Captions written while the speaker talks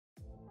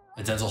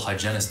A dental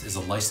hygienist is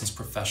a licensed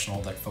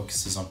professional that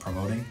focuses on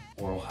promoting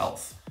oral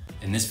health.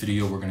 In this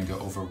video, we're going to go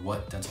over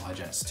what dental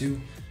hygienists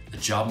do, the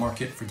job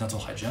market for dental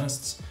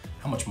hygienists,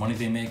 how much money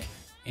they make,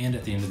 and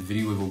at the end of the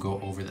video, we will go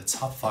over the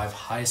top 5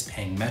 highest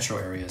paying metro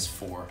areas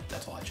for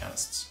dental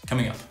hygienists.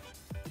 Coming up.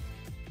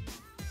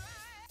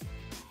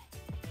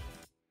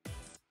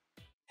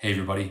 Hey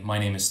everybody, my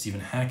name is Stephen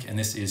Hack and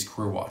this is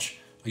Careerwatch,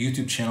 a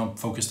YouTube channel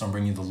focused on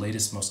bringing you the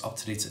latest, most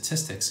up-to-date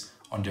statistics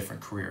on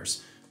different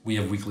careers. We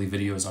have weekly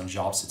videos on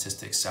job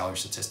statistics, salary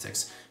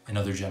statistics, and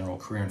other general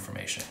career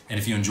information. And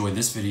if you enjoyed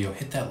this video,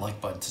 hit that like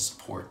button to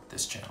support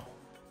this channel.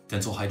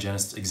 Dental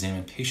hygienists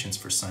examine patients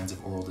for signs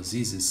of oral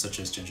diseases such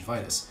as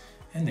gingivitis,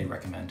 and they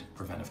recommend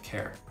preventive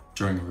care.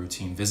 During a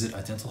routine visit,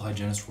 a dental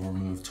hygienist will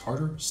remove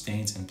tartar,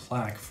 stains, and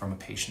plaque from a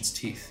patient's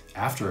teeth.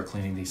 After a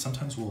cleaning, they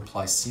sometimes will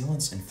apply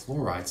sealants and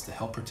fluorides to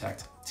help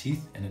protect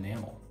teeth and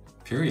enamel.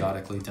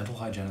 Periodically, dental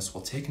hygienists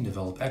will take and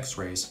develop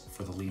x-rays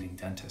for the leading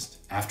dentist.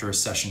 After a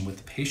session with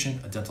the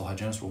patient, a dental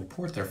hygienist will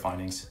report their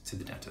findings to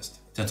the dentist.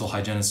 Dental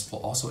hygienists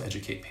will also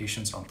educate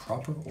patients on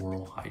proper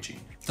oral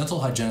hygiene.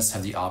 Dental hygienists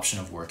have the option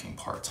of working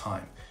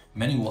part-time.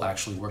 Many will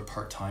actually work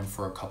part-time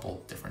for a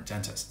couple different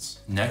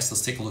dentists. Next,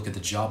 let's take a look at the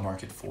job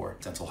market for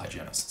dental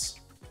hygienists.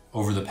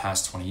 Over the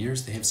past 20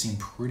 years, they have seen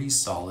pretty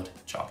solid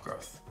job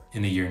growth.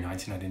 In the year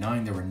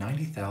 1999, there were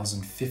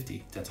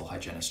 90,050 dental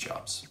hygienist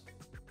jobs.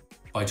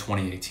 By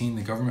 2018,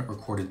 the government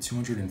recorded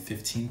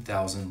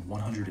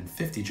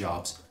 215,150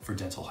 jobs for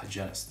dental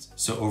hygienists.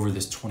 So over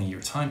this 20-year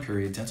time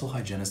period, dental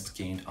hygienists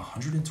gained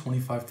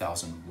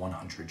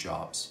 125,100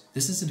 jobs.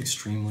 This is an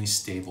extremely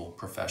stable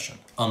profession.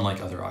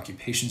 Unlike other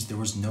occupations, there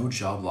was no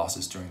job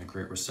losses during the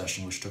Great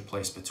Recession, which took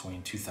place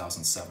between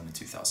 2007 and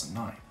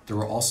 2009. There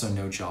were also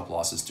no job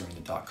losses during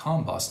the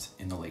dot-com bust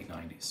in the late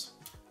 90s.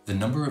 The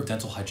number of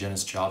dental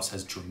hygienist jobs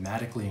has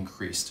dramatically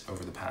increased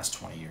over the past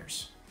 20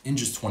 years. In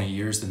just 20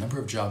 years, the number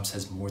of jobs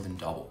has more than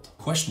doubled. The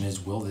question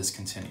is, will this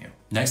continue?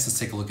 Next, let's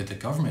take a look at the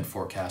government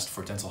forecast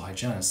for dental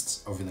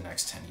hygienists over the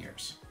next 10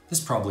 years.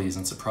 This probably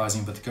isn't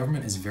surprising, but the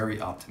government is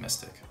very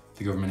optimistic.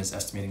 The government is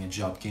estimating a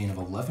job gain of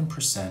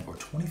 11% or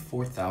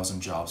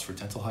 24,000 jobs for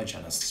dental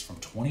hygienists from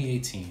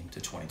 2018 to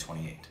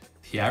 2028.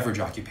 The average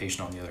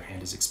occupation, on the other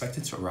hand, is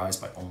expected to rise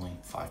by only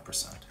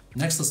 5%.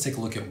 Next, let's take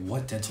a look at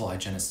what dental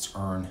hygienists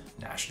earn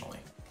nationally.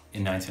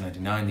 In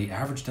 1999, the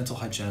average dental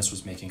hygienist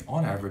was making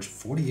on average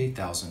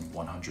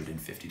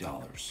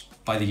 $48,150.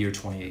 By the year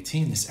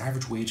 2018, this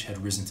average wage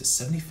had risen to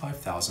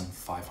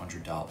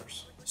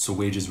 $75,500. So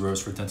wages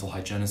rose for dental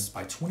hygienists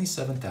by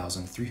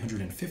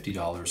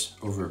 $27,350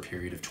 over a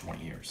period of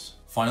 20 years.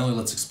 Finally,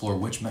 let's explore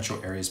which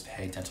metro areas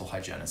pay dental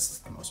hygienists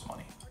the most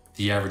money.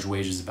 The average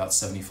wage is about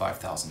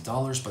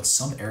 $75,000, but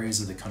some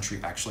areas of the country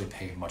actually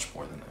pay much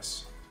more than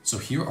this. So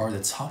here are the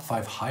top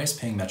 5 highest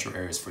paying metro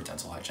areas for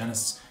dental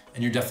hygienists,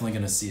 and you're definitely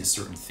going to see a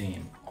certain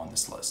theme on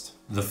this list.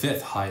 The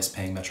 5th highest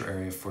paying metro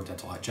area for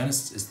dental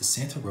hygienists is the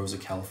Santa Rosa,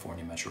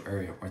 California metro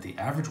area, where the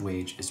average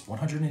wage is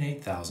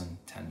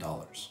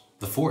 $108,010.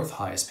 The 4th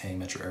highest paying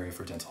metro area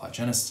for dental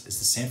hygienists is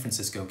the San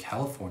Francisco,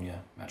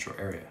 California metro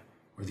area,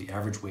 where the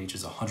average wage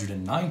is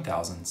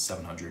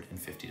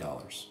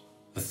 $109,750.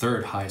 The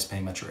 3rd highest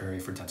paying metro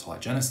area for dental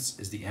hygienists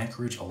is the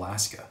Anchorage,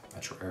 Alaska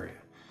metro area.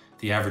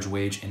 The average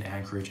wage in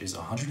Anchorage is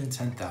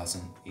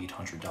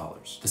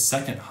 $110,800. The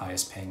 2nd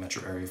highest paying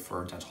metro area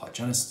for dental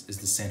hygienists is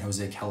the San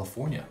Jose,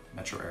 California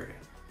metro area,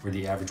 where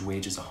the average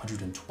wage is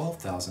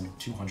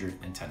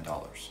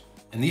 $112,210.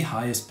 And the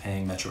highest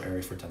paying metro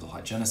area for dental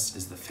hygienists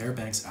is the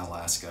Fairbanks,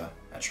 Alaska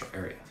metro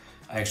area.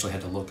 I actually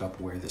had to look up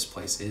where this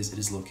place is. It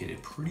is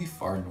located pretty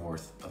far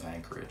north of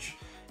Anchorage.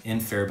 In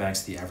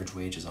Fairbanks, the average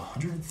wage is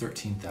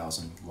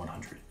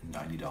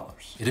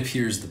 $113,190. It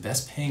appears the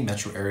best paying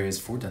metro areas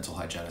for dental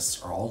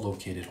hygienists are all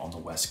located on the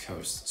West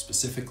Coast,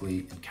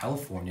 specifically in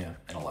California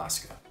and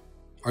Alaska.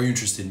 Are you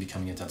interested in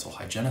becoming a dental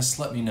hygienist?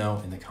 Let me know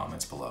in the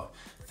comments below.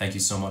 Thank you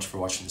so much for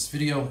watching this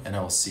video, and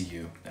I will see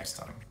you next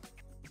time.